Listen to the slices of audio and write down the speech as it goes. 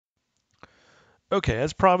Okay,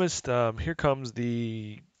 as promised, here comes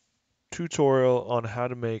the tutorial on how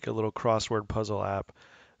to make a little crossword puzzle app.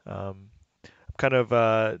 I'm kind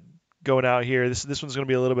of going out here. This one's going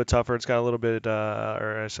to be a little bit tougher. It's got a little bit,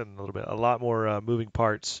 or I said a little bit, a lot more moving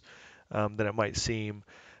parts than it might seem.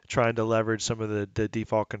 Trying to leverage some of the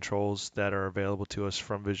default controls that are available to us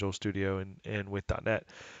from Visual Studio and with .NET.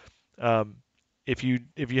 Um, if you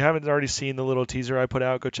haven't already seen the little teaser I put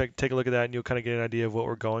out, go take a look at that, and you'll kind of get an idea of what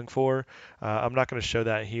we're going for. I'm not going to show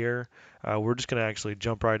that here. We're just going to actually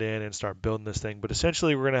jump right in and start building this thing. But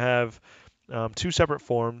essentially, we're going to have two separate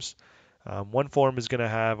forms. One form is going to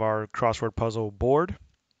have our crossword puzzle board.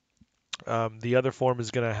 The other form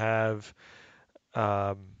is going to have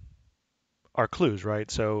um, our clues,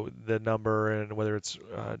 right? So the number and whether it's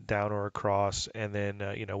down or across, and then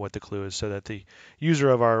what the clue is, so that the user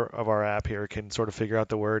of our app here can sort of figure out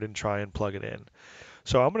the word and try and plug it in.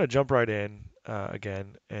 So I'm going to jump right in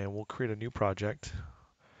again, and we'll create a new project,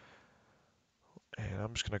 and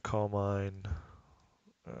I'm just going to call mine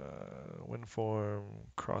WinForm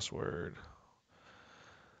crossword.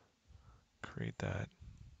 Create that.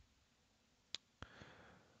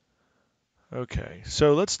 Okay,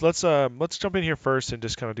 so let's jump in here first and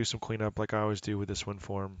just kind of do some cleanup like I always do with this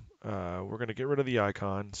WinForm. We're gonna get rid of the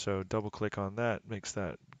icon, so double click on that, makes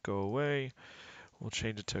that go away. We'll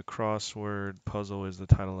change it to crossword puzzle is the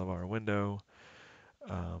title of our window.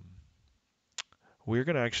 Um, we're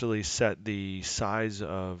gonna actually set the size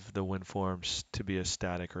of the WinForms to be a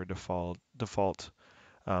static or default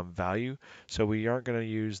value. So we aren't gonna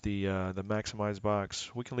use the maximize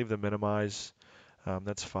box. We can leave the minimize.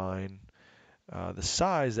 That's fine. The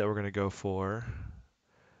size that we're going to go for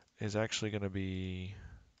is actually going to be,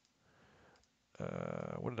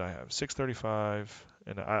 what did I have? 635.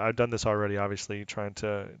 And I've done this already, obviously, trying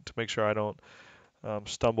to make sure I don't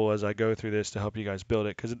stumble as I go through this to help you guys build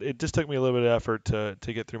it, because it just took me a little bit of effort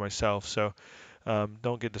to get through myself. So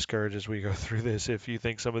don't get discouraged as we go through this. If you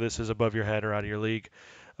think some of this is above your head or out of your league,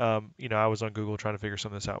 I was on Google trying to figure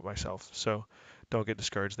some of this out myself. So don't get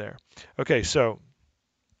discouraged there. Okay, so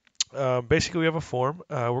basically we have a form.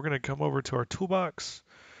 We're going to come over to our toolbox.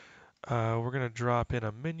 We're going to drop in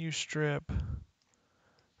a menu strip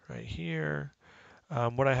right here.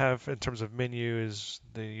 What I have in terms of menu is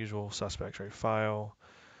the usual suspects, right? File,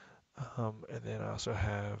 and then I also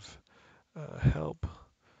have help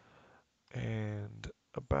and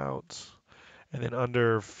about. And then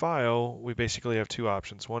under file, we basically have two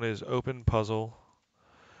options. One is open puzzle,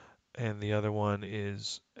 and the other one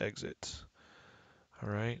is exit. All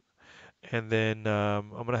right. And then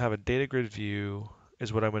I'm going to have a data grid view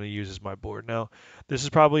is what I'm going to use as my board. Now, this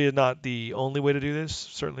is probably not the only way to do this.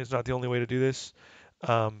 Certainly, it's not the only way to do this,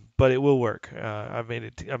 but it will work. I made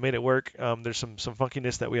it work. There's some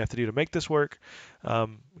funkiness that we have to do to make this work,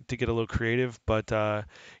 to get a little creative. But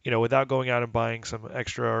without going out and buying some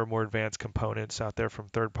extra or more advanced components out there from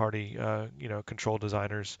third-party, control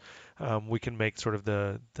designers, we can make sort of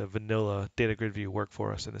the vanilla data grid view work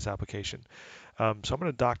for us in this application. So I'm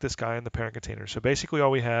going to dock this guy in the parent container. So basically all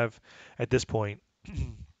we have at this point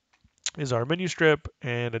is our menu strip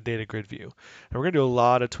and a data grid view. And we're going to do a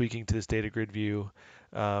lot of tweaking to this data grid view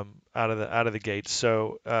out of the gate.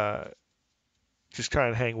 So just kind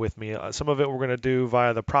of hang with me. Some of it we're going to do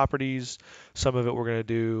via the properties. Some of it we're going to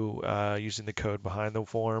do using the code behind the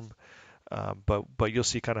form. But you'll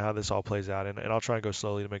see kind of how this all plays out. And I'll try and go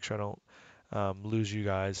slowly to make sure I don't lose you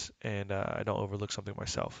guys and I don't overlook something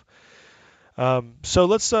myself. So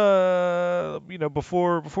let's,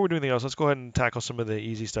 before we do anything else, let's go ahead and tackle some of the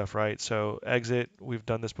easy stuff, right? So exit, we've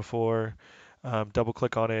done this before. Double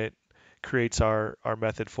click on it, creates our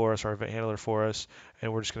method for us, our event handler for us,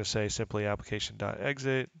 and we're just going to say simply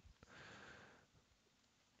application.exit,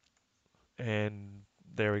 and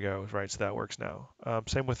there we go, right? So that works now.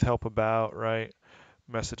 Same with help about, right?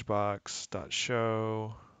 Message box dot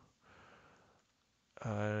show,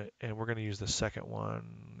 and we're going to use the second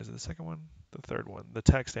one. Is it the second one? The third one, the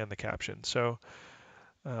text and the caption. So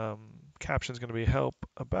Um, caption is going to be help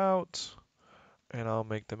about, and I'll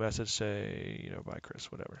make the message say, bye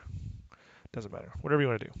Chris, whatever. Doesn't matter. Whatever you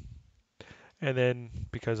want to do. And then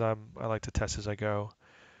because I like to test as I go,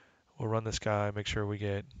 we'll run this guy, make sure we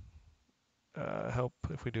get help.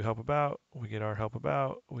 If we do help about, we get our help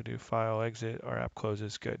about. We do file exit, our app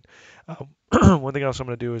closes. Good. One thing else I'm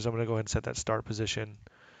going to do is I'm going to go ahead and set that start position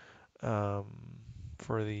um,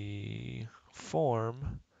 for the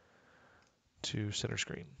form to center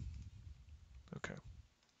screen. Okay.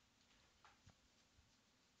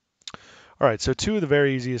 All right, so two of the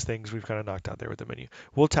very easiest things we've kind of knocked out there with the menu.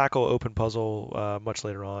 We'll tackle open puzzle much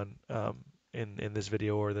later on. in this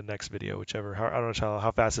video or the next video, whichever. I don't know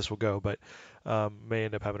how fast this will go, but may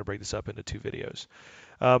end up having to break this up into 2 videos.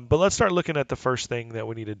 But let's start looking at the first thing that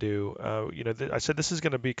we need to do. I said this is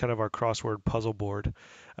going to be kind of our crossword puzzle board,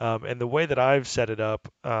 and the way that I've set it up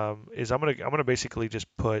is I'm gonna basically just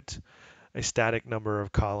put a static number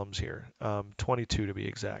of columns here, 22 to be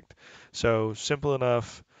exact. So simple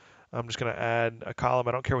enough. I'm just going to add a column.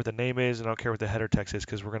 I don't care what the name is, and I don't care what the header text is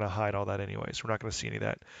because we're going to hide all that anyway. So we're not going to see any of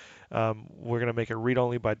that. We're going to make it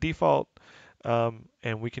read-only by default,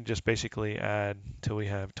 and we can just basically add till we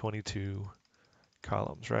have 22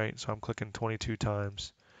 columns, right? So I'm clicking 22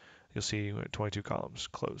 times. You'll see 22 columns,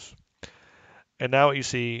 close. And now what you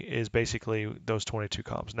see is basically those 22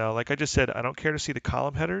 columns. Now, like I just said, I don't care to see the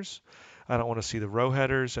column headers. I don't want to see the row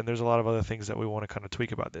headers, and there's a lot of other things that we want to kind of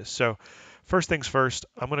tweak about this. So first things first,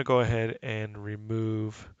 I'm going to go ahead and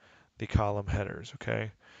remove the column headers,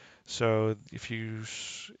 okay? So if you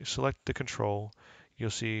select the control, you'll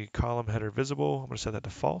see column header visible. I'm going to set that to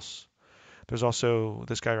false. There's also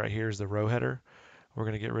this guy right here is the row header. We're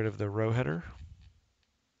going to get rid of the row header.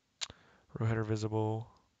 Row header visible,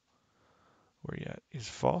 where you at, is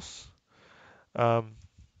false. Um,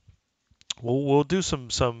 we'll do some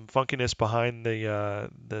funkiness behind the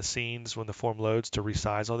scenes when the form loads to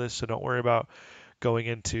resize all this. So don't worry about going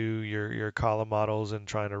into your column models and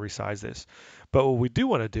trying to resize this. But what we do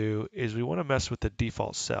want to do is we want to mess with the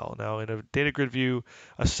default cell. Now in a data grid view,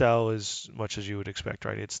 a cell is much as you would expect,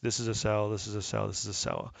 right? This is a cell, this is a cell, this is a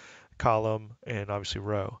cell, column, and obviously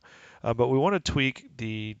row. But we want to tweak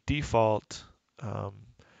the default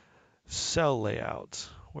cell layout.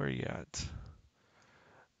 Where are you at?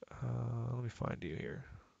 Let me find you here.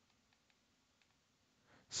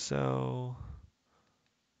 Cell,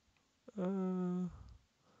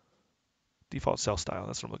 default cell style.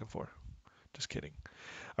 That's what I'm looking for. Just kidding.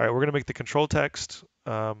 All right, we're going to make the control text.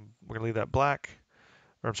 We're going to leave that black.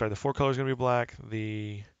 Or I'm sorry, the fore color is going to be black.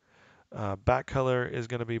 The back color is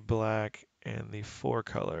going to be black. And the fore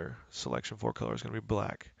color, selection fore color is going to be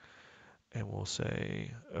black. And we'll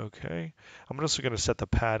say OK. I'm also going to set the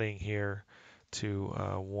padding here to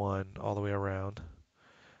 1 all the way around.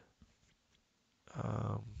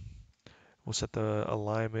 We'll set the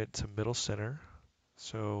alignment to middle center.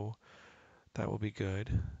 So that will be good.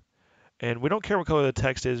 And we don't care what color the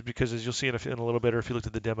text is because as you'll see in a little bit, or if you looked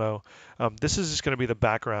at the demo, this is just going to be the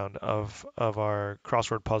background of our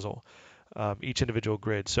crossword puzzle, each individual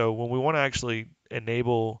grid. So when we want to actually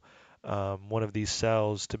enable one of these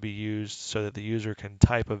cells to be used so that the user can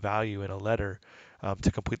type a value in a letter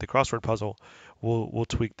to complete the crossword puzzle, we'll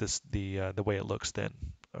tweak the way it looks then.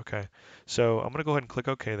 Okay, so I'm going to go ahead and click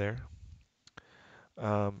OK there.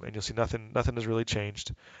 And you'll see nothing has really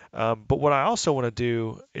changed. But what I also want to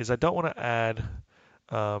do is I don't want to add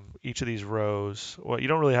each of these rows. Well, you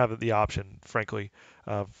don't really have the option, frankly,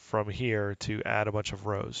 from here to add a bunch of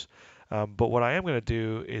rows. But what I am going to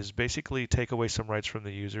do is basically take away some rights from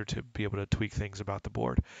the user to be able to tweak things about the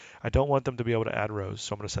board. I don't want them to be able to add rows,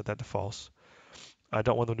 so I'm going to set that to false. I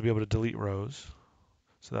don't want them to be able to delete rows,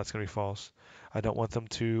 so that's going to be false. I don't want them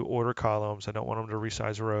to order columns. I don't want them to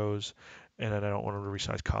resize rows, and then I don't want them to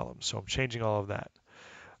resize columns. So I'm changing all of that.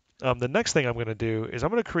 The next thing I'm going to do is I'm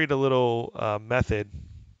going to create a little method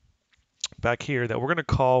back here that we're going to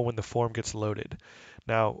call when the form gets loaded.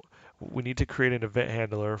 Now, we need to create an event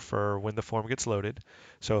handler for when the form gets loaded.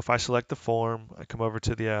 So if I select the form, I come over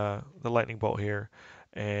to the lightning bolt here,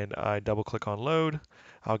 and I double click on load,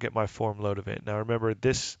 I'll get my form load event. Now remember,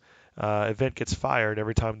 this event gets fired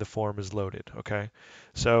every time the form is loaded, okay?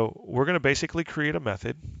 So we're going to basically create a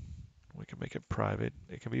method. We can make it private.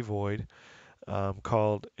 It can be void,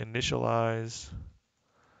 called initialize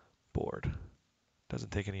board.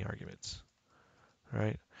 Doesn't take any arguments,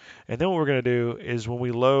 right? And then what we're going to do is when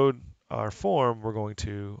we load our form, we're going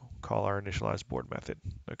to call our initialize board method,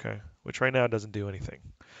 okay? Which right now doesn't do anything.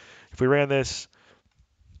 If we ran this,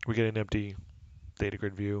 we get an empty data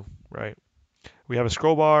grid view, right? We have a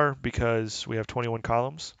scroll bar because we have 21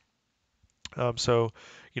 columns. So,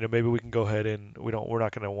 maybe we can go ahead and we're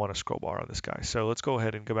not going to want a scroll bar on this guy. So let's go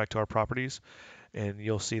ahead and go back to our properties, and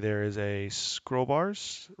you'll see there is a scroll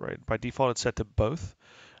bars, right? By default, it's set to both.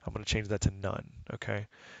 I'm going to change that to none, okay?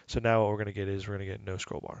 So now what we're going to get is we're going to get no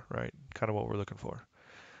scroll bar, right? Kind of what we're looking for.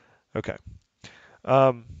 Okay.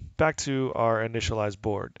 Back to our initialized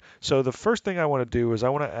board. So the first thing I want to do is I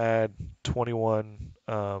want to add 21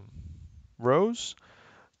 rows.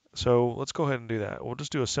 So let's go ahead and do that. We'll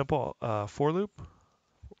just do a simple for loop.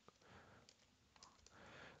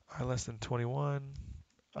 I less than 21,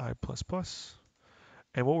 I plus plus.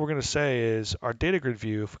 And what we're going to say is our data grid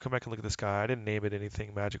view, if we come back and look at this guy, I didn't name it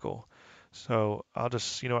anything magical. So I'll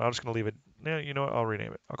just, I'm just going to leave it yeah, you know what? I'll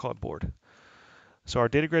rename it. I'll call it board. So our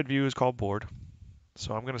data grid view is called board.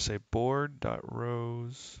 So I'm going to say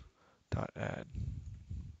board.rows.add.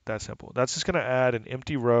 That's simple. That's just going to add an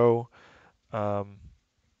empty row um,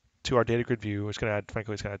 to our data grid view. It's going to add,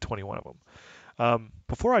 frankly, it's going to add 21 of them.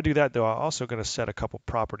 Before I do that, though, I'm also going to set a couple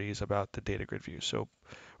properties about the data grid view. So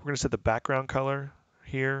we're going to set the background color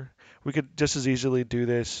here. We could just as easily do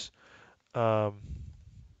this in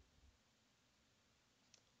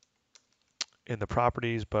the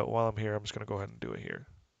properties, but while I'm here, I'm just going to go ahead and do it here.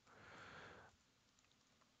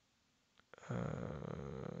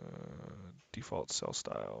 Default cell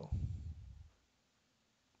style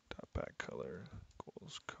dot back color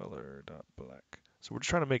equals color dot black. So we're just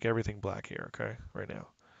trying to make everything black here, okay, right now.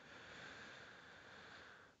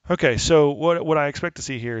 Okay, so what I expect to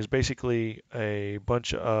see here is basically a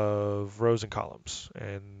bunch of rows and columns,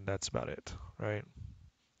 and that's about it, right?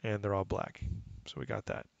 And they're all black. So we got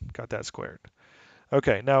that squared.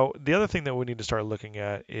 Okay, now the other thing that we need to start looking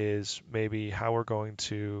at is maybe how we're going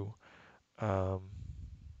to, and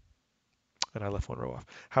I left one row off,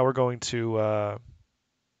 how we're going to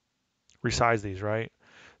resize these, right?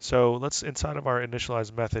 So let's, inside of our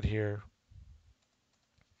initialize method here,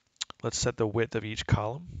 let's set the width of each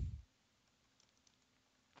column,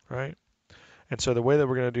 right? And so the way that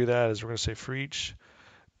we're going to do that is we're going to say for each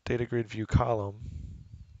data grid view column,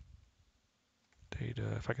 data,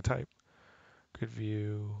 if I can type, grid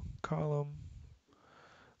view column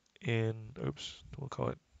in, oops, we'll call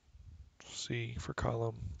it C for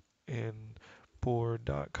column in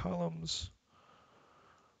board.columns.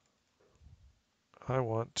 I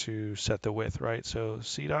want to set the width, right? So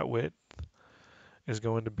c.width is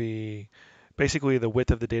going to be basically the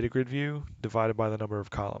width of the data grid view divided by the number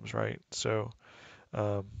of columns, right? So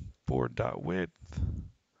board.width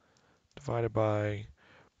divided by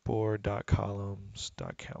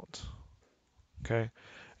board.columns.count. Okay,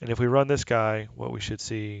 and if we run this guy, what we should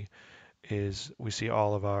see is we see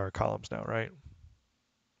all of our columns now, right?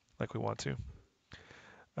 Like we want to.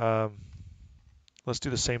 Let's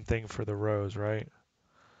do the same thing for the rows, right?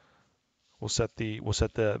 We'll set the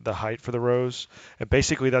height for the rows, and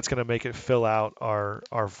basically that's going to make it fill out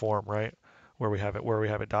our form, right? Where we have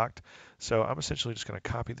it docked. So I'm essentially just going to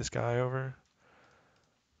copy this guy over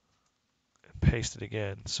and paste it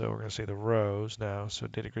again. So we're going to say the rows now. So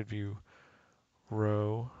data grid view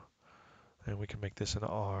row, and we can make this an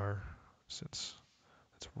R since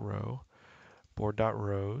it's row.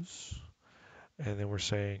 Board.rows, and then we're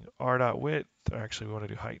saying r.width, or actually we want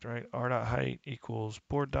to do height, right? r.height equals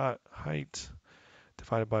board.height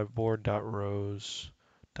divided by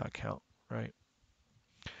board.rows.count, right?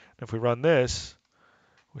 And if we run this,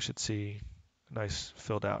 we should see nice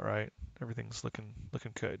filled out, right? Everything's looking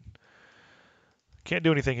good. Can't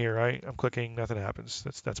do anything here, right? I'm clicking, nothing happens.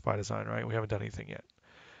 That's by design, right? We haven't done anything yet.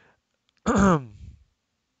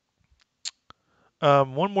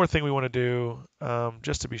 One more thing we want to do,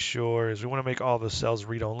 just to be sure, is we want to make all the cells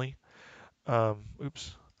read-only.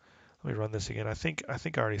 Oops, let me run this again. I think I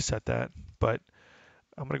already set that, but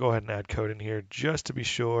I'm going to go ahead and add code in here just to be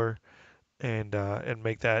sure, and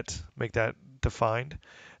make that defined,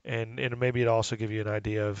 and maybe it'll also give you an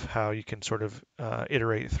idea of how you can sort of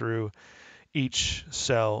iterate through each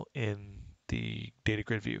cell in the data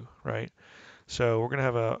grid view, right? So we're going to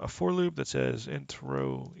have a for loop that says int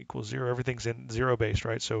row equals 0. Everything's in 0 based,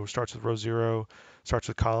 right? So it starts with row 0, starts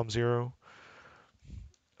with column 0.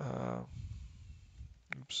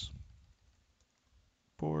 Oops.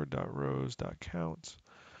 Board.rows.count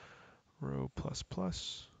row plus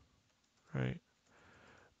plus, right?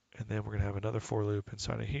 And then we're going to have another for loop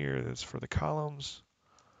inside of here that's for the columns.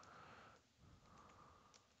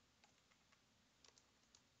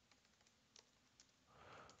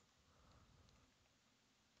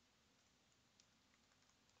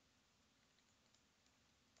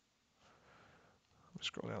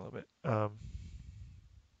 Scroll down a little bit. Let's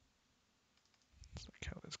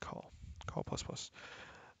count this call plus plus.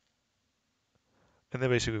 And then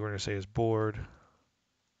basically we're going to say is board,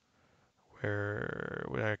 where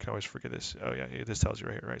I can always forget this. Oh yeah, this tells you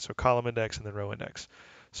right here, right? So column index and then row index.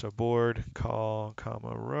 So board call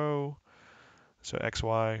comma row. So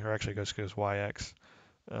xy, or actually goes yx.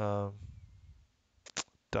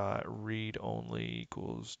 Dot read only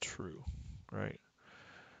equals true, right?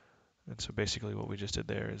 And so basically what we just did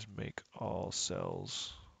there is make all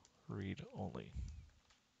cells read only,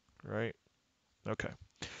 right? Okay.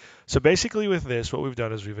 So basically with this, what we've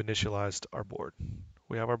done is we've initialized our board.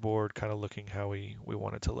 We have our board kind of looking how we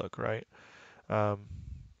want it to look, right?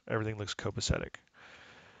 Everything looks copacetic.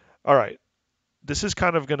 All right. This is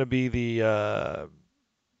kind of going to be the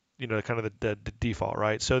kind of the default,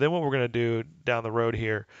 right? So then what we're going to do down the road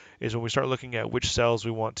here is when we start looking at which cells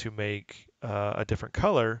we want to make a different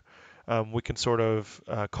color, we can sort of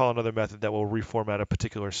call another method that will reformat a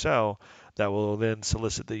particular cell that will then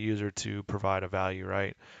solicit the user to provide a value,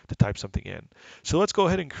 right, to type something in. So let's go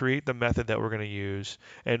ahead and create the method that we're going to use,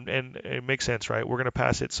 and it makes sense, right? We're going to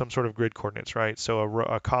pass it some sort of grid coordinates, right? So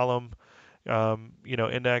a column,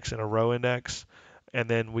 index and a row index, and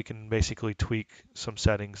then we can basically tweak some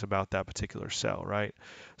settings about that particular cell, right?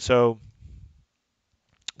 So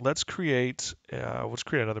let's create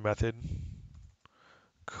another method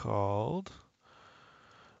called,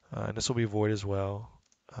 and this will be void as well,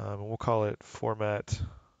 and we'll call it format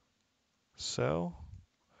cell,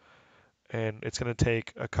 and it's going to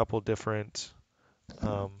take a couple different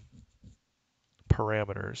um,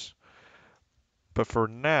 parameters. But for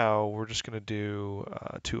now, we're just going to do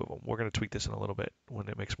two of them. We're going to tweak this in a little bit when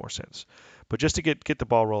it makes more sense. But just to get the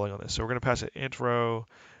ball rolling on this, so we're going to pass it int row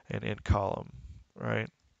and int column, right?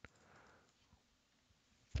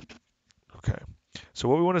 Okay. So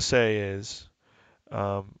what we want to say is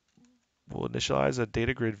we'll initialize a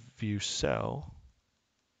data grid view cell,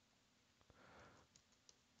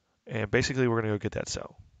 and basically we're going to go get that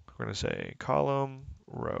cell. We're going to say column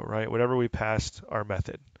row, right? Whatever we passed our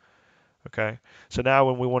method. Okay. So now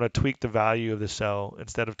when we want to tweak the value of the cell,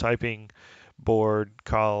 instead of typing board,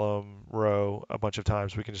 column, row a bunch of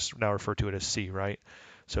times, we can just now refer to it as C, right?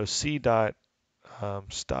 So C dot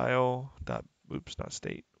style dot, oops, not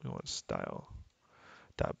state, we want style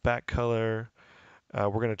dot back color.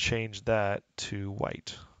 We're going to change that to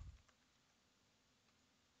white,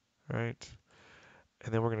 right?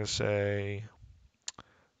 And then we're going to say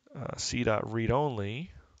C dot read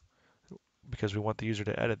only, because we want the user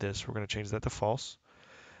to edit this. We're going to change that to false.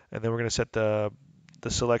 And then we're going to set the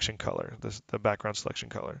selection color, the background selection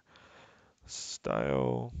color.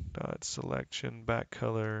 Style dot selection back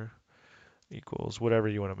color equals whatever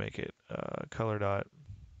you want to make it. Color dot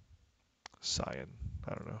cyan.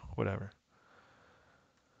 I don't know, whatever.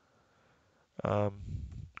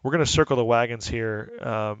 We're going to circle the wagons here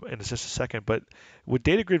in just a second, but with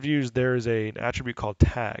data grid views, there is an attribute called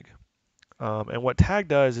tag. And what tag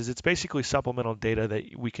does is it's basically supplemental data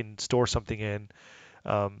that we can store something in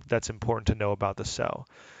that's important to know about the cell.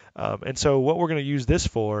 And so what we're going to use this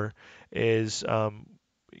for is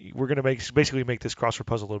we're going to basically make this crossword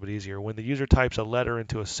puzzle a little bit easier. When the user types a letter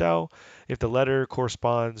into a cell, if the letter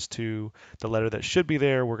corresponds to the letter that should be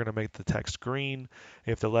there, we're going to make the text green.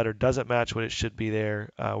 If the letter doesn't match what it should be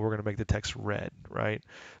there, we're going to make the text red, right?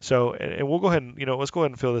 So, and we'll go ahead and, let's go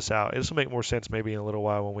ahead and fill this out. This will make more sense maybe in a little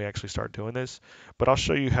while when we actually start doing this, but I'll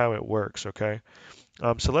show you how it works, okay?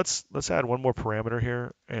 So let's add one more parameter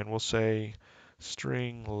here, and we'll say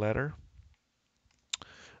string letter.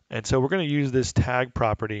 And so we're going to use this tag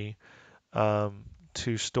property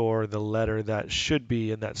to store the letter that should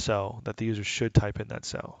be in that cell, that the user should type in that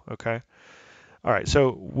cell, okay? All right,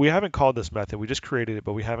 so we haven't called this method. We just created it,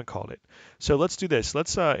 but we haven't called it. So let's do this.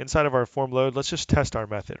 Let's, inside of our form load, let's just test our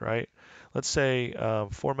method, right? Let's say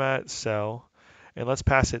format cell, and let's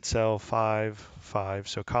pass it cell 5, 5,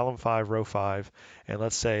 so column 5, row 5, and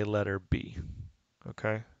let's say letter B,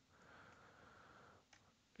 okay?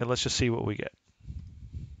 And let's just see what we get.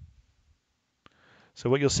 So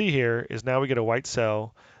what you'll see here is now we get a white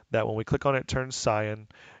cell that when we click on it turns cyan,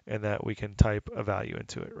 and that we can type a value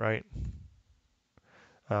into it, right?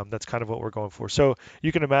 That's kind of what we're going for. So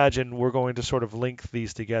you can imagine we're going to sort of link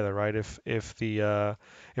these together, right? If the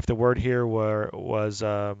word here was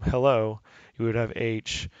hello, you would have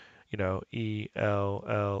H, ELLO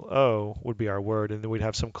would be our word, and then we'd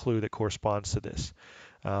have some clue that corresponds to this.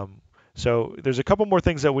 So there's a couple more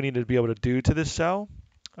things that we need to be able to do to this cell.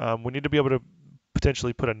 We need to be able to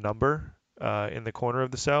potentially put a number in the corner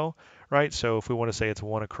of the cell, right? So if we want to say it's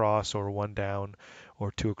 1 across or 1 down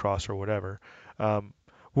or 2 across or whatever.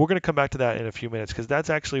 We're going to come back to that in a few minutes because that's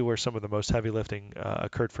actually where some of the most heavy lifting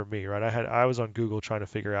occurred for me, right? I was on Google trying to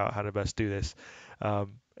figure out how to best do this,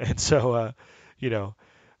 and so we'll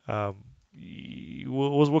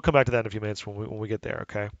come back to that in a few minutes when we get there,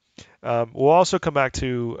 okay? We'll also come back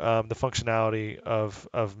to the functionality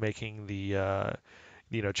of making the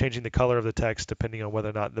changing the color of the text depending on whether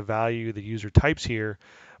or not the value the user types here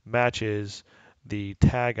matches the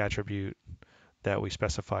tag attribute that we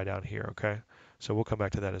specify down here, okay? So we'll come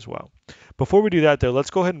back to that as well. Before we do that though, let's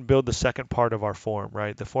go ahead and build the second part of our form,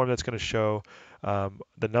 right? The form that's going to show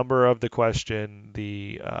the number of the question,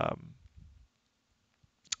 the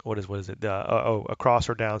what is it? Across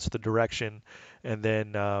or down, so the direction, and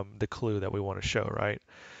then the clue that we want to show, right?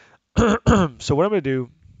 So what I'm going to do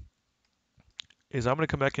is I'm going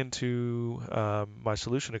to come back into my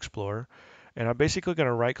Solution Explorer, and I'm basically going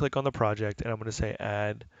to right-click on the project, and I'm going to say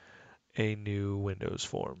Add a new Windows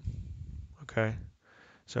form. Okay,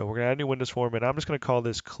 so we're going to add a new Windows form, and I'm just going to call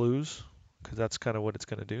this Clues, because that's kind of what it's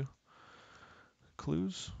going to do.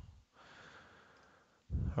 Clues.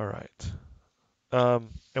 All right. And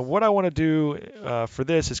what I want to do for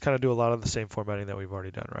this is kind of do a lot of the same formatting that we've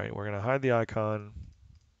already done, right? We're going to hide the icon.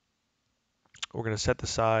 We're going to set the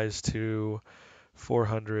size to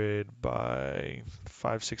 400 by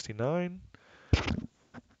 569.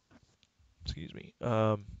 Excuse me.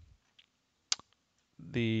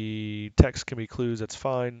 The text can be clues, that's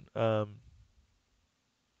fine.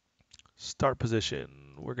 Start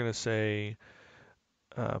position, we're going to say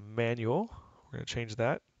manual. We're going to change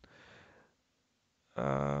that.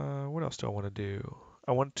 What else do I want to do?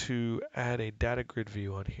 I want to add a data grid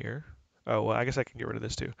view on here. Oh, well, I guess I can get rid of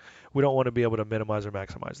this too. We don't want to be able to minimize or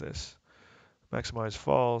maximize this. Maximize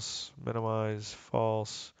false, minimize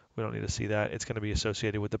false. We don't need to see that. It's going to be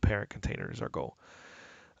associated with the parent container is our goal.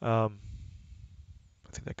 I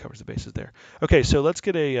think that covers the bases there. Okay, so let's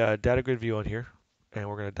get a data grid view on here, and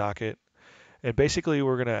we're going to dock it. And basically,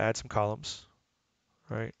 we're going to add some columns,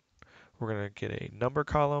 right? We're going to get a number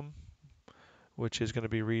column, which is going to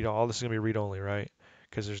be read. All this is going to be read only, right?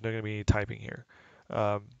 Because there's not going to be any typing here.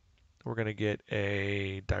 We're going to get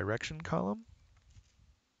a direction column,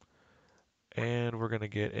 and we're going to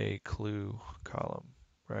get a clue column,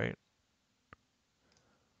 right? And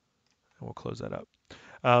we'll close that up.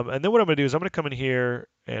 And then what I'm going to do is I'm going to come in here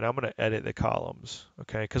and I'm going to edit the columns,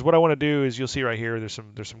 okay? Because what I want to do is you'll see right here there's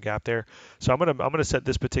some gap there. So I'm going to set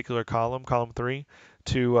this particular column 3,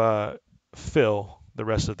 to fill the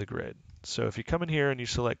rest of the grid. So if you come in here and you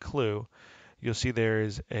select clue, you'll see there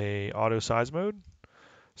is a auto size mode.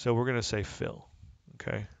 So we're going to say fill,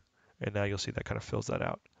 okay? And now you'll see that kind of fills that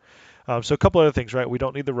out. So a couple other things, right? We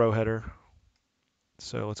don't need the row header.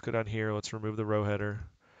 So let's go down here. Let's remove the row header.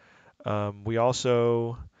 We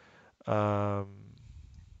also don't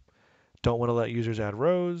want to let users add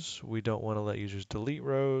rows. We don't want to let users delete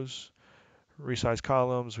rows. Resize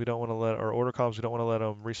columns. We don't want to let, or order columns. We don't want to let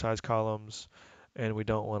them resize columns. And we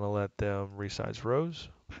don't want to let them resize rows.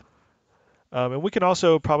 And we can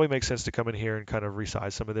also probably make sense to come in here and kind of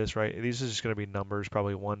resize some of this, right? These are just going to be numbers,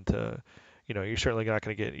 probably 1 to, you're certainly not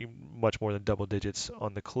going to get much more than double digits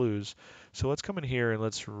on the clues. So let's come in here and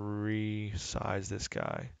let's resize this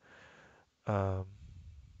guy.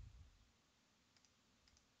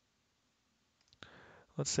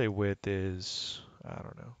 Let's say width is, I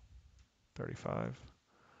don't know, 35,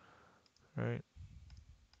 right?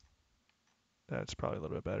 That's probably a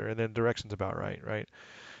little bit better. And then direction's about right?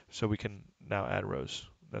 So we can now add rows,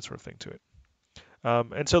 that sort of thing to it.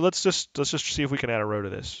 And so let's just see if we can add a row to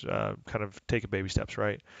this, kind of take it baby steps,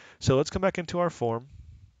 right? So let's come back into our form.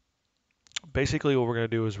 Basically what we're going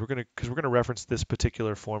to do is we're going to reference this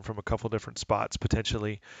particular form from a couple different spots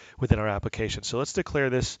potentially within our application. So let's declare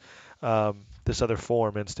this this other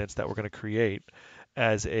form instance that we're going to create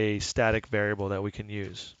as a static variable that we can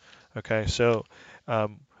use. Okay, so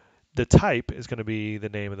the type is going to be the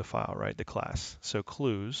name of the file, right? The class. So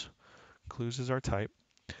clues is our type.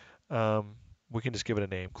 We can just give it a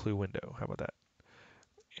name, clue window. How about that?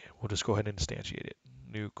 We'll just go ahead and instantiate it.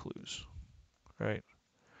 New clues, right?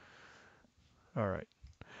 All right.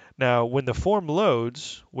 Now, when the form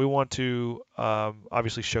loads, we want to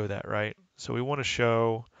obviously show that, right? So we want to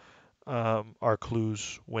show our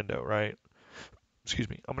clues window, right? Excuse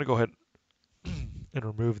me. I'm going to go ahead and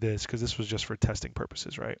remove this because this was just for testing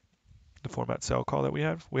purposes, right? The format cell call that we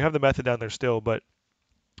have. We have the method down there still, but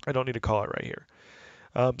I don't need to call it right here.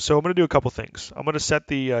 So I'm going to do a couple things. I'm going to set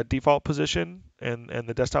the default position and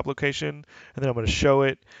the desktop location, and then I'm going to show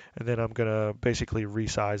it, and then I'm going to basically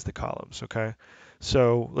resize the columns, okay?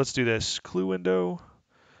 So let's do this. Clue window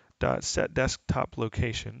dot set desktop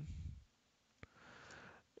location,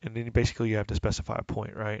 and then basically you have to specify a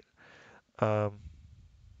point, right?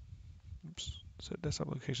 Set desktop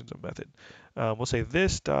location is a method. We'll say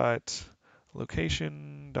this dot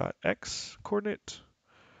location dot x coordinate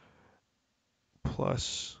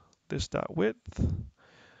plus this dot width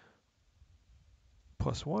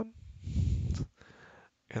plus 1,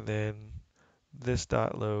 and then this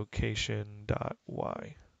dot location dot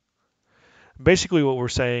y. Basically what we're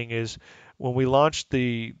saying is when we launch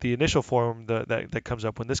the initial form that comes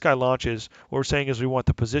up, when this guy launches, what we're saying is we want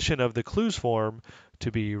the position of the clues form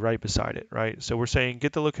to be right beside it, right? So we're saying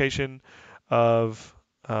get the location of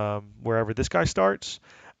wherever this guy starts,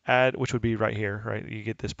 add, which would be right here, right? You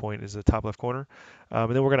get this point is the top left corner.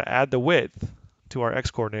 And then we're going to add the width to our x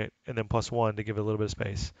coordinate and then plus 1 to give it a little bit of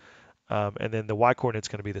space. And then the y coordinate is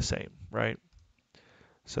going to be the same, right?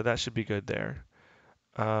 So that should be good there.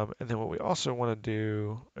 And then what we also want to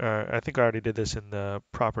do, I think I already did this in the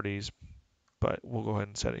properties, but we'll go ahead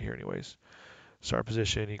and set it here anyways. Start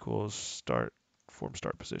position equals form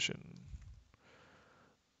start position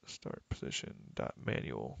dot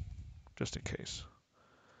manual, just in case.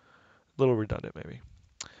 A little redundant maybe.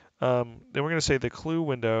 Then we're going to say the clue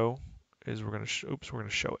window is we're going to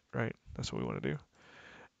show it, right? That's what we want to do.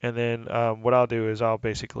 And then what I'll do is I'll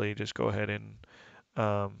basically just go ahead and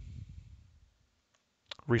um,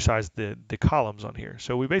 resize the columns on here.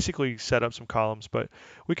 So we basically set up some columns, but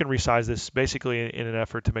we can resize this basically in an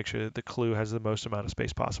effort to make sure that the clue has the most amount of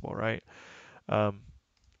space possible, right? Um,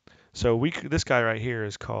 so this guy right here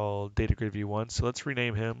is called Data Grid View 1. So let's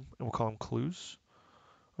rename him and we'll call him clues,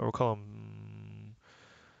 or we'll call him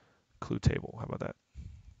clue table. How about that?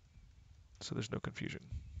 So there's no confusion.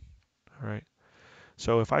 All right.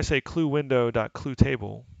 So if I say clue window dot clue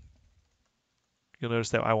table, you'll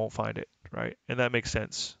notice that I won't find it, right? And that makes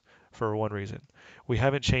sense for one reason. We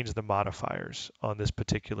haven't changed the modifiers on this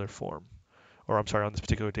particular form, or I'm sorry, on this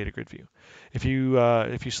particular data grid view. If you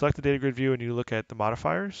select the data grid view and you look at the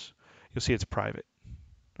modifiers, you'll see it's private,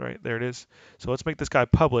 right? There it is. So let's make this guy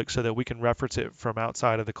public so that we can reference it from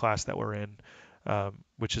outside of the class that we're in,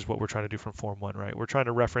 which is what we're trying to do from Form 1, right? We're trying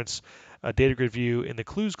to reference a data grid view in the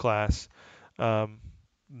clues class um,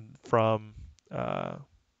 from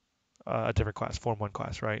a different class, Form 1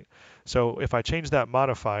 class, right? So if I change that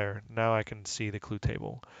modifier, now I can see the clue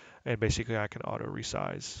table. And basically I can auto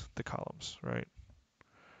resize the columns, right?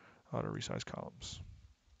 Auto resize columns.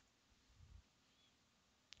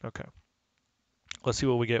 Okay. Let's see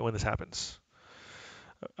what we get when this happens.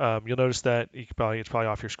 You'll notice that it's probably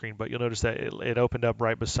off your screen, but you'll notice that it opened up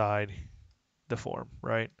right beside the form,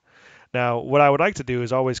 right? Now, what I would like to do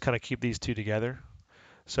is always kind of keep these two together.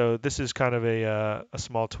 So this is kind of a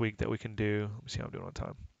small tweak that we can do. Let me see how I'm doing on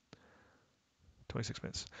time. 26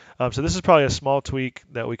 minutes. So this is probably a small tweak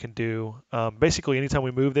that we can do. Basically, anytime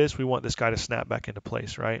we move this, we want this guy to snap back into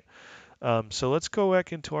place, right? So let's go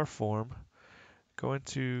back into our form,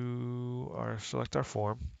 select our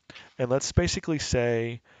form, and let's basically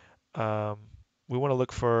say we want to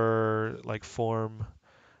look for like form,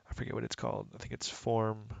 I forget what it's called. I think it's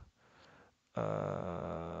form,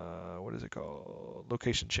 what is it called?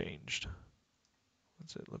 Location changed.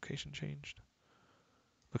 What's it? Location changed?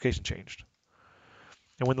 Location changed.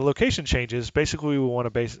 And when the location changes, basically we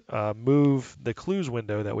want to move the clues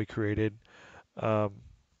window that we created um,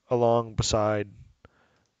 along beside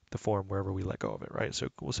the form wherever we let go of it, right? So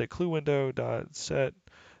we'll say clue window dot set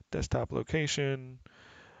desktop location.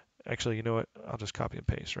 Actually, you know what? I'll just copy and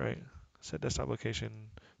paste, right? Set desktop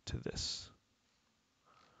location to this,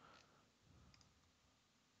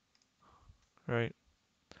 right?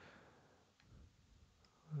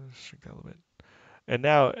 Let's shrink that a little bit. And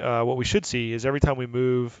now what we should see is every time we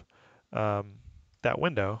move that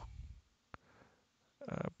window,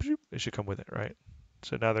 it should come with it, right?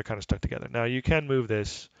 So now they're kind of stuck together. Now you can move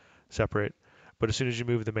this separate, but as soon as you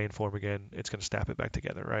move the main form again, it's going to snap it back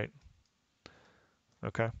together, right?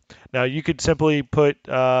 Okay. Now you could simply put,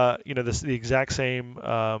 the exact same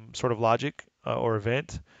sort of logic or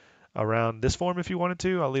event around this form if you wanted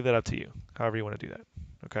to. I'll leave that up to you, however you want to do that.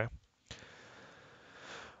 Okay.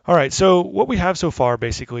 All right. So what we have so far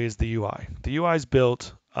basically is the UI. The UI is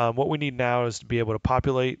built. What we need now is to be able to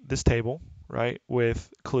populate this table, right,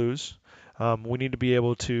 with clues. We need to be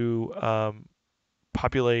able to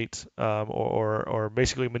populate or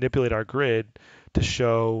basically manipulate our grid to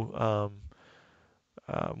show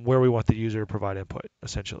where we want the user to provide input,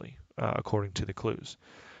 essentially, according to the clues.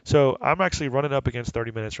 So I'm actually running up against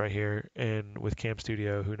 30 minutes right here, and with Cam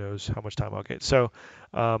Studio, who knows how much time I'll get. So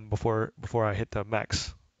before I hit the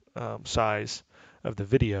max size of the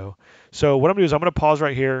video. So what I'm gonna do is I'm gonna pause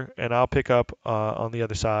right here, and I'll pick up on the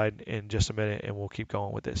other side in just a minute, and we'll keep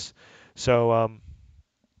going with this. So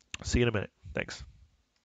see you in a minute. Thanks.